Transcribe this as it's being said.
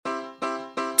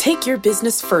Take your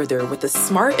business further with the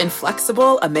smart and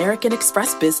flexible American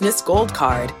Express Business Gold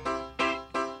Card.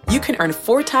 You can earn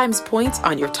 4 times points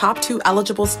on your top 2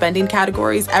 eligible spending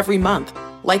categories every month,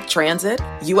 like transit,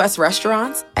 U.S.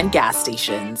 restaurants, and gas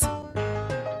stations.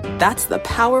 That's the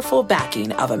powerful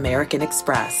backing of American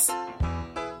Express.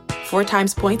 4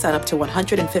 times points on up to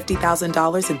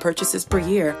 $150,000 in purchases per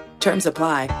year. Terms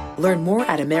apply. Learn more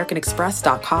at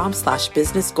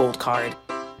americanexpress.com/businessgoldcard.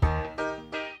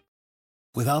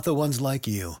 Without the ones like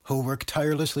you, who work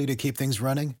tirelessly to keep things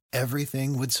running,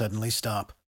 everything would suddenly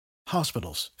stop.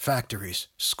 Hospitals, factories,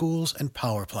 schools, and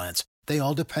power plants, they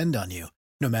all depend on you.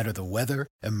 No matter the weather,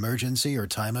 emergency, or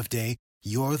time of day,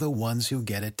 you're the ones who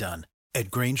get it done.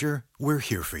 At Grainger, we're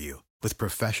here for you with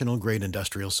professional-grade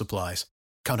industrial supplies.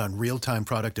 Count on real-time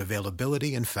product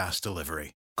availability and fast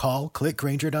delivery. Call, click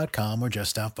Grainger.com, or just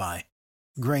stop by.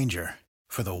 Grainger,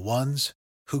 for the ones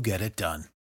who get it done.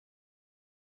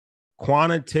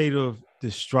 Quantitative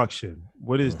destruction.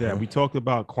 What is that? We talked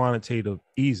about quantitative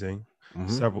easing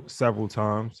several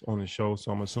times on the show,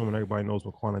 so I'm assuming everybody knows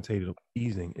what quantitative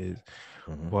easing is.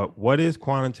 But what is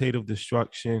quantitative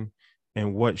destruction,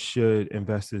 and what should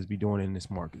investors be doing in this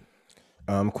market?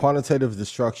 Quantitative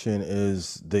destruction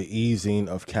is the easing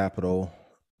of capital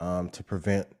to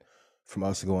prevent from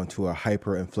us going to a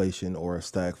hyperinflation or a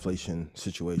stagflation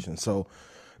situation. So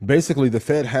basically, the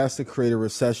Fed has to create a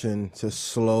recession to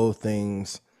slow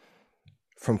things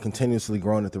from continuously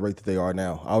growing at the rate that they are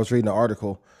now. I was reading an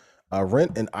article.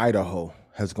 Rent in Idaho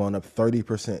has gone up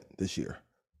 30% this year.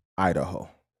 Idaho.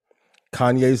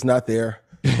 Kanye's not there.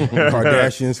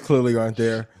 Kardashians clearly aren't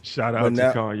there. Shout out to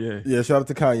Kanye. Yeah, shout out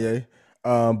to Kanye.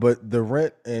 But the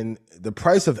rent and the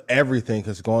price of everything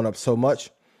has gone up so much.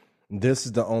 This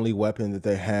is the only weapon that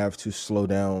they have to slow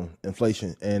down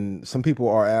inflation. And some people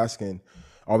are asking,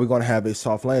 are we going to have a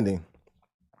soft landing?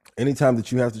 Anytime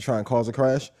that you have to try and cause a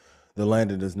crash, the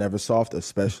landing is never soft,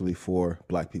 especially for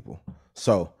Black people.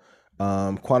 So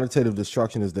quantitative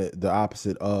destruction is the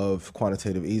opposite of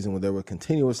quantitative easing, where they were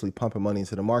continuously pumping money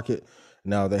into the market.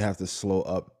 Now they have to slow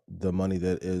up the money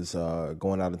that is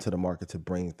going out into the market to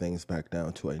bring things back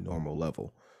down to a normal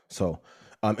level. So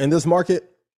in this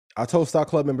market, I told Stock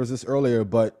Club members this earlier,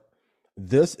 but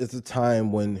this is the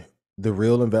time when the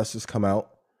real investors come out.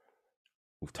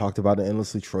 We've talked about it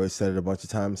endlessly. Troy said it a bunch of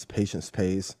times. Patience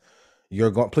pays.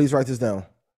 Please write this down.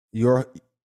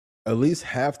 At least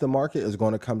half the market is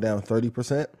going to come down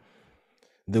 30%.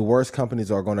 The worst companies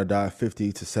are going to die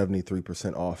 50 to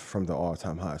 73% off from the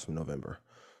all-time highs from November.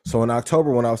 So in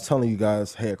October, when I was telling you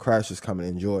guys, hey, a crash is coming,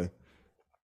 enjoy,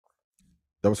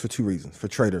 that was for 2 reasons. For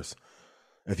traders,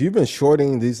 if you've been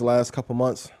shorting these last couple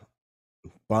months,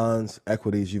 bonds,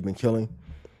 equities, you've been killing.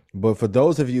 But for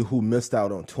those of you who missed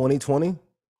out on 2020,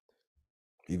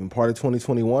 even part of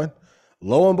 2021,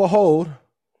 lo and behold,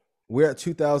 we're at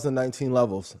 2019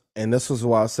 levels. And this is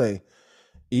why I say,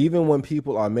 even when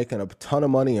people are making a ton of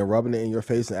money and rubbing it in your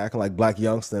face and acting like Black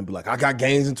youngster and be like, I got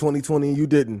gains in 2020 and you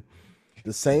didn't.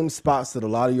 The same spots that a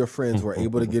lot of your friends were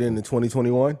able to get in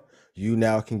 2021, you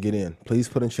now can get in. Please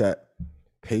put in chat,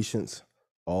 patience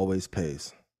always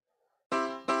pays.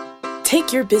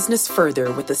 Take your business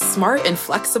further with the smart and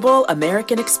flexible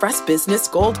American Express Business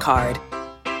Gold Card.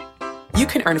 You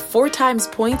can earn 4 times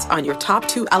points on your top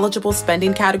 2 eligible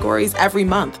spending categories every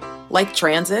month, like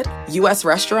transit, U.S.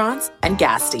 restaurants, and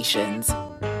gas stations.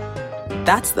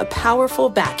 That's the powerful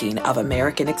backing of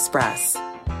American Express.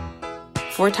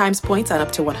 4 times points on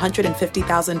up to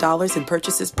 $150,000 in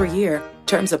purchases per year.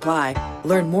 Terms apply.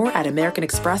 Learn more at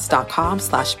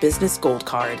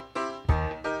americanexpress.com/businessgoldcard.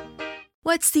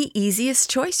 What's the easiest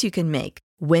choice you can make?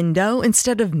 Window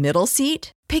instead of middle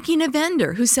seat? Picking a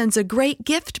vendor who sends a great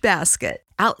gift basket?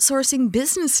 Outsourcing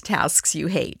business tasks you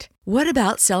hate? What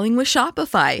about selling with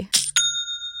Shopify?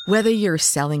 Whether you're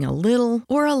selling a little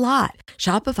or a lot,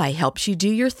 Shopify helps you do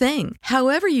your thing,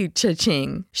 however you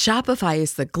cha-ching. Shopify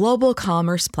is the global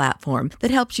commerce platform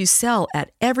that helps you sell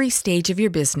at every stage of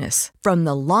your business. From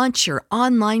the launch your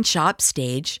online shop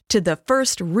stage to the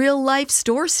first real-life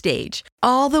store stage,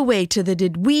 all the way to the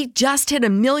did we just hit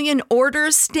 1 million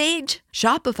orders stage.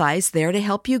 Shopify's there to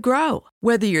help you grow.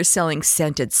 Whether you're selling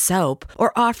scented soap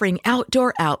or offering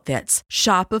outdoor outfits,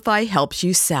 Shopify helps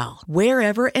you sell.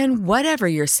 Wherever and whatever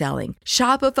you're selling,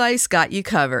 Shopify's got you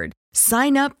covered.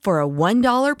 Sign up for a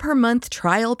 $1 per month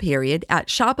trial period at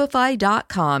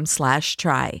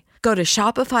shopify.com/try. Go to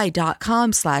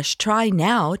shopify.com/try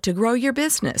now to grow your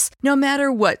business, no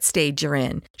matter what stage you're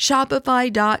in.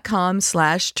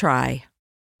 Shopify.com/try.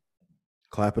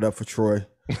 Clap it up for Troy.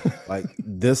 Like,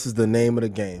 this is the name of the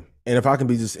game. And if I can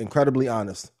be just incredibly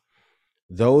honest,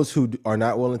 those who are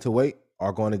not willing to wait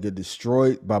are going to get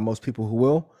destroyed by most people who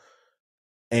will.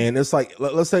 And it's like,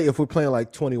 let's say if we're playing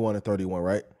like 21 and 31,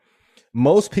 right?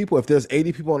 Most people, if there's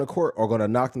 80 people on the court, are going to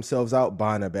knock themselves out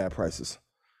buying at bad prices.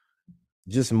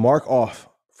 Just mark off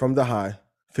from the high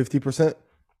 50%.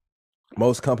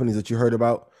 Most companies that you heard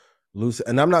about, Lucid,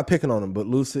 and I'm not picking on them, but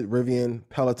Lucid, Rivian,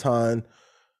 Peloton,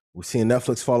 we're seeing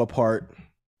Netflix fall apart.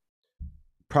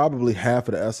 Probably half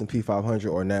of the S&P 500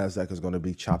 or NASDAQ is going to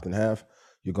be chopped in half.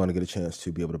 You're going to get a chance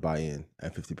to be able to buy in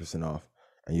at 50% off.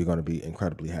 And you're going to be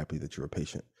incredibly happy that you were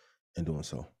patient in doing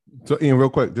so. So, Ian, real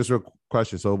quick, just real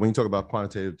question. So, when you talk about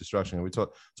quantitative destruction,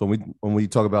 when we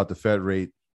talk about the Fed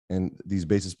rate and these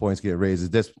basis points get raised, is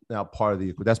this now part of the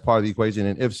equation?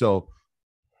 And if so,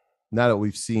 now that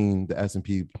we've seen the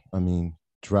S&P,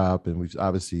 drop, and we've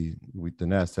obviously the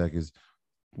NASDAQ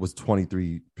was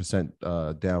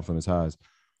 23% down from its highs.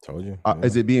 Told you.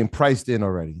 Is it being priced in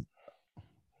already?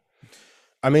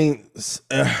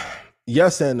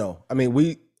 Yes and no.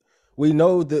 We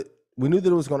know that we knew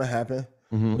that it was going to happen.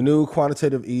 Mm-hmm. We knew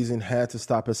quantitative easing had to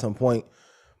stop at some point.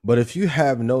 But if you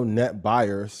have no net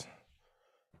buyers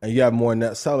and you have more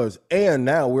net sellers, and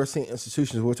now we're seeing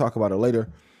institutions, we'll talk about it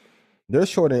later, they're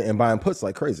shorting and buying puts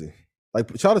like crazy.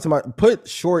 Like, shout out to put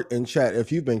short in chat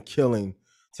if you've been killing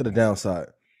to the downside.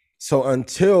 So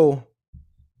until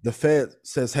the Fed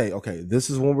says, hey, okay, this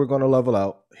is when we're going to level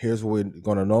out. Here's where we're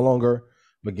going to no longer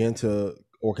begin to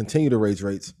or continue to raise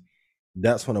rates.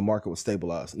 That's when the market will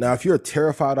stabilize. Now, if you're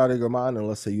terrified out of your mind, and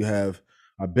let's say you have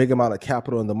a big amount of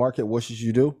capital in the market, what should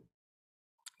you do?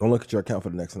 Don't look at your account for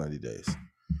the next 90 days.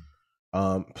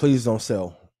 Please don't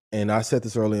sell. And I said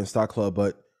this earlier in Stock Club,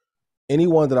 but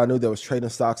anyone that I knew that was trading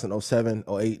stocks in 07,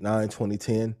 08, 9,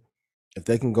 2010, if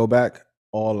they can go back,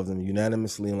 all of them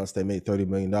unanimously, unless they made $30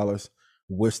 million,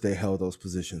 wish they held those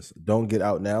positions. Don't get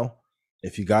out now.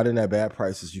 If you got in at bad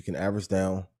prices, you can average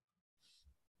down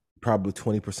probably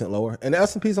 20% lower. And the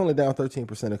S&P is only down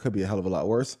 13%. It could be a hell of a lot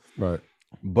worse. Right.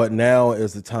 But now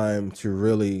is the time to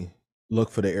really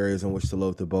look for the areas in which to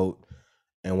load the boat.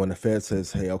 And when the Fed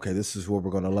says, hey, okay, this is where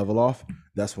we're going to level off,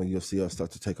 that's when you'll see us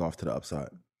start to take off to the upside.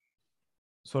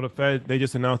 So the Fed, they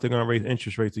just announced they're going to raise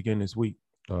interest rates again this week.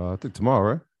 I think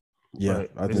tomorrow, right? Yeah,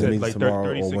 right. I think it means like tomorrow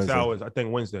 36 or Wednesday. Hours. I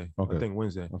think Wednesday.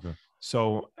 Okay.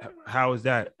 So how is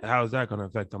that going to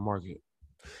affect the market?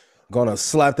 Gonna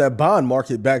slap that bond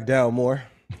market back down more.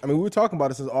 We were talking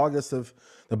about it since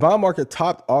the bond market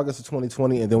topped August of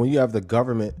 2020. And then when you have the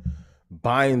government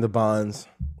buying the bonds,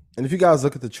 and if you guys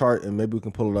look at the chart, and maybe we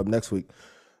can pull it up next week,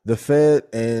 the Fed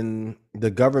and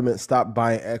the government stopped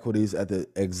buying equities at the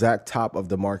exact top of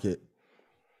the market.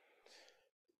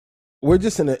 We're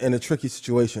just in a tricky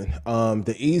situation.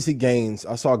 The easy gains,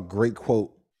 I saw a great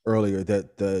quote earlier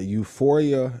that the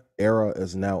euphoria era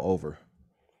is now over.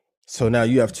 So now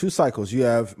you have two cycles. You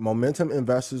have momentum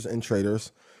investors and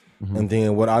traders, mm-hmm. and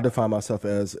then what I define myself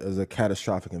as a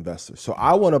catastrophic investor. So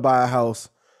I want to buy a house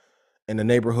in a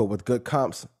neighborhood with good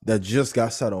comps that just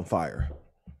got set on fire.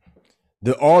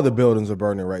 All the buildings are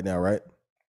burning right now, right?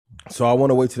 So I want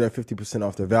to wait till they're 50%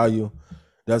 off their value.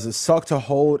 Does it suck to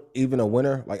hold even a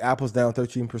winner? Like Apple's down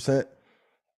 13%.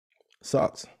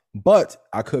 Sucks. But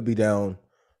I could be down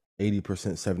 80%,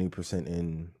 70%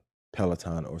 in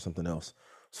Peloton or something else.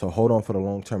 So hold on for the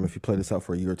long term. If you play this out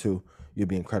for a year or two, you'll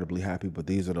be incredibly happy. But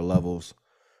these are the levels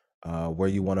where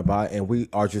you want to buy. And we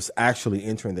are just actually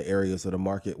entering the areas of the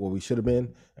market where we should have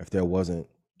been if there wasn't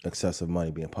excessive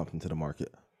money being pumped into the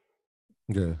market.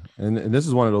 Yeah. And this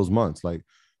is one of those months. Like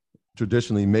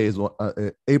traditionally,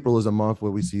 April is a month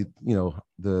where we see,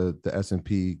 the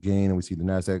S&P gain and we see the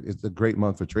NASDAQ. It's a great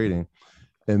month for trading.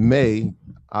 In May,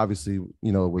 obviously,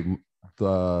 with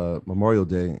Memorial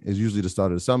Day is usually the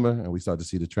start of the summer, and we start to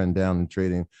see the trend down in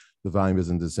trading. The volume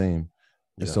isn't the same.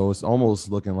 Yeah. So it's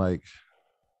almost looking like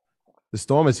the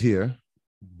storm is here,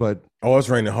 but it's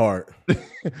raining hard.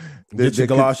 Get your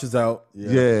galoshes out.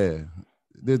 Yeah.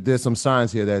 There's some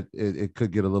signs here that it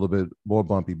could get a little bit more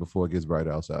bumpy before it gets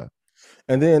brighter outside.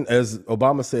 And then, as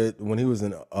Obama said when he was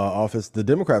in office, the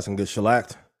Democrats can get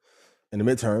shellacked in the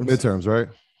midterms. Midterms, right?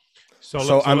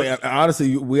 So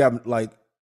honestly, we have like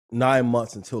 9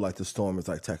 months until like the storm is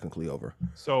like technically over.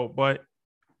 But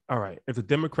all right, if the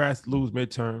Democrats lose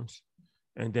midterms,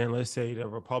 and then let's say the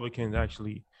Republicans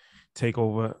actually take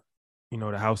over,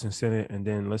 the House and Senate, and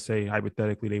then let's say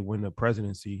hypothetically they win the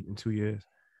presidency in 2 years,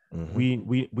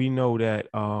 mm-hmm. we know that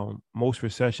most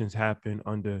recessions happen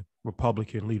under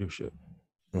Republican leadership.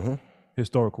 Mm-hmm.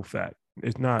 Historical fact.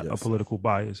 It's not a political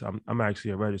bias. I'm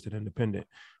actually a registered independent,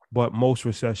 but most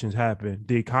recessions happen.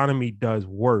 The economy does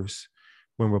worse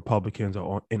when Republicans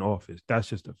are in office. That's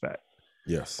just a fact.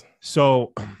 Yes.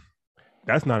 So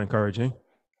that's not encouraging.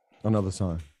 Another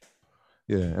sign.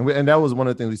 Yeah, and that was one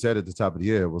of the things we said at the top of the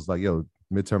year. It was like, yo,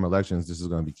 midterm elections, this is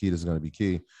going to be key. This is going to be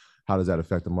key. How does that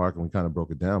affect the market? And we kind of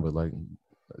broke it down, but like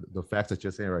the facts that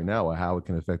you're saying right now are how it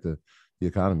can affect the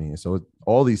economy. And so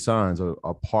all these signs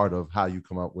are part of how you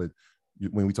come up with,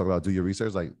 when we talk about do your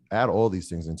research, like add all these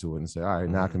things into it and say, all right,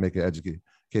 now I can make an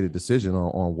educated decision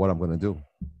on what I'm going to do.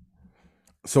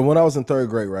 So when I was in third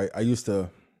grade, right, I used to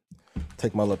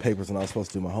take my little papers and I was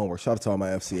supposed to do my homework. Shout out to all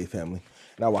my FCA family.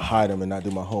 And I would hide them and not do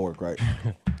my homework, right?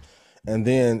 And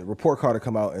then report card would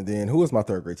come out, and then who was my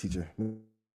third grade teacher?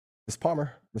 Miss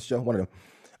Palmer, Miss Joe, one of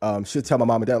them. She'd tell my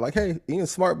mom and dad, like, hey,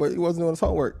 Ian's smart, but he wasn't doing his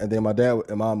homework. And then my dad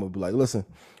and mom would be like, listen,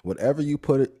 whatever you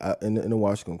put it in the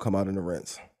wash is going to come out in the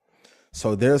rinse.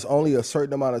 So there's only a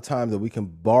certain amount of time that we can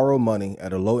borrow money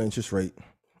at a low interest rate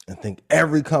and think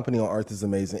every company on earth is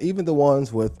amazing, even the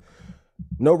ones with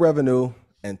no revenue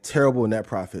and terrible net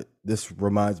profit. This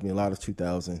reminds me a lot of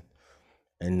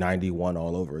 2091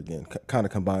 all over again, kind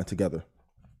of combined together.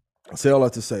 I say all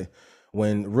that to say,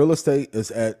 when real estate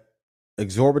is at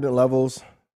exorbitant levels,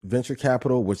 venture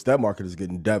capital, which that market is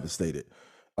getting devastated,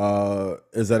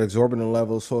 is at exorbitant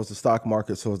levels, so is the stock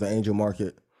market, so is the angel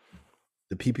market.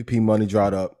 The PPP money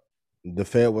dried up. The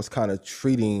Fed was kind of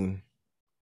treating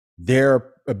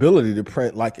their ability to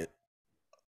print like a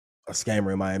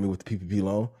scammer in Miami with the PPP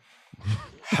loan.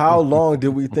 How long did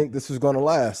we think this was going to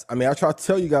last? I mean, I try to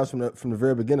tell you guys from the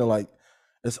very beginning, like,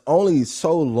 it's only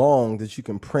so long that you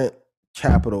can print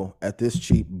capital at this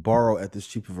cheap, borrow at this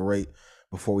cheap of a rate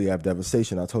before we have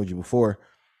devastation. I told you before,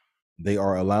 they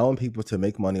are allowing people to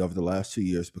make money over the last 2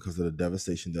 years because of the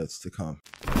devastation that's to come.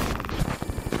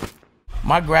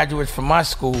 My graduates from my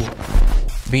school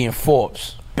being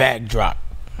Forbes, bag drop.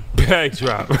 Bag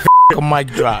drop. A mic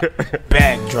drop.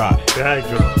 Bag drop. Bag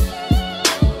drop.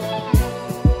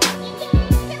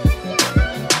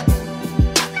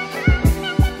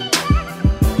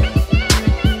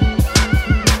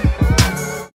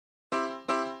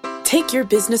 Take your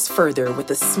business further with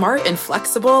the smart and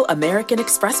flexible American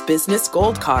Express Business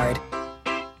Gold Card.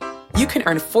 You can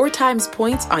earn 4 times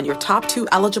points on your top 2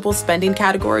 eligible spending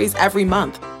categories every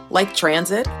month, like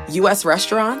transit, U.S.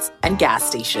 restaurants, and gas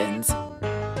stations.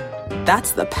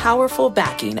 That's the powerful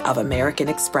backing of American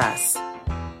Express.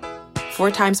 4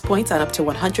 times points on up to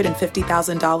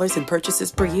 $150,000 in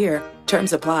purchases per year.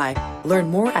 Terms apply. Learn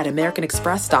more at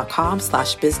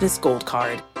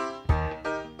americanexpress.com/businessgoldcard.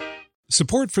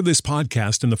 Support for this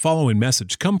podcast and the following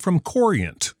message come from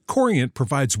Corient. Corient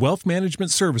provides wealth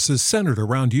management services centered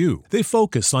around you. They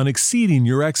focus on exceeding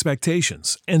your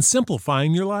expectations and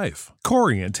simplifying your life.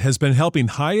 Corient has been helping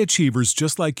high achievers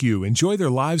just like you enjoy their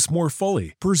lives more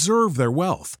fully, preserve their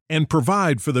wealth, and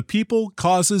provide for the people,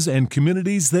 causes, and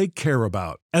communities they care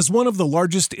about. As one of the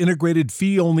largest integrated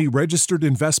fee-only registered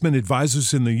investment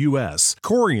advisors in the U.S.,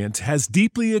 Corient has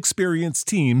deeply experienced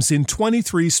teams in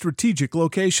 23 strategic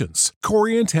locations.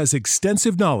 Corient has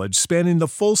extensive knowledge spanning the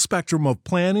full spectrum of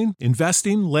planning,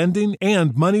 investing, lending,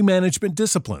 and money management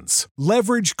disciplines.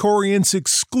 Leverage Corient's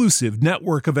exclusive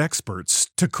network of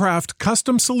experts to craft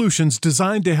custom solutions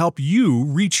designed to help you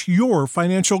reach your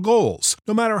financial goals,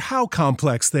 no matter how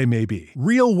complex they may be.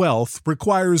 Real wealth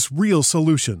requires real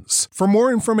solutions. For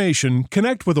more information,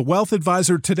 connect with a wealth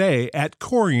advisor today at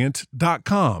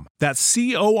Corient.com. That's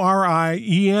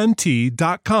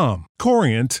Corient.com.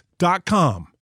 Corient.com.